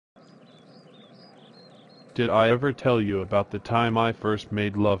Did I ever tell you about the time I first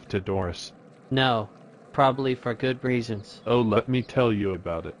made love to Doris? No. Probably for good reasons. Oh, let me tell you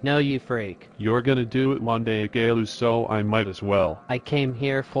about it. No, you freak. You're gonna do it one day, Caillou, so I might as well. I came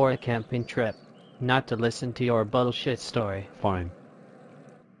here for a camping trip, not to listen to your bullshit story. Fine.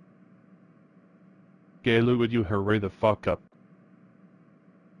 Caillou, would you hurry the fuck up?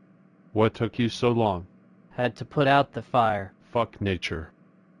 What took you so long? Had to put out the fire. Fuck nature.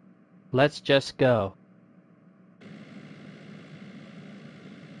 Let's just go.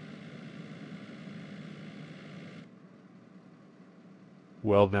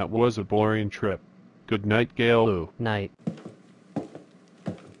 Well, that was a boring trip. Good night, Caillou. Night.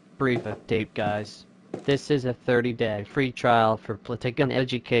 Brief update, guys. This is a 30-day free trial for Platigan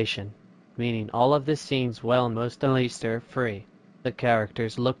Education, meaning all of the scenes, well, most at least, are free. The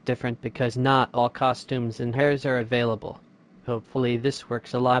characters look different because not all costumes and hairs are available. Hopefully this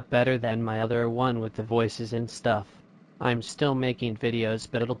works a lot better than my other one with the voices and stuff. I'm still making videos,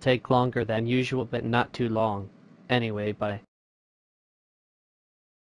 but it'll take longer than usual, but not too long. Anyway, bye.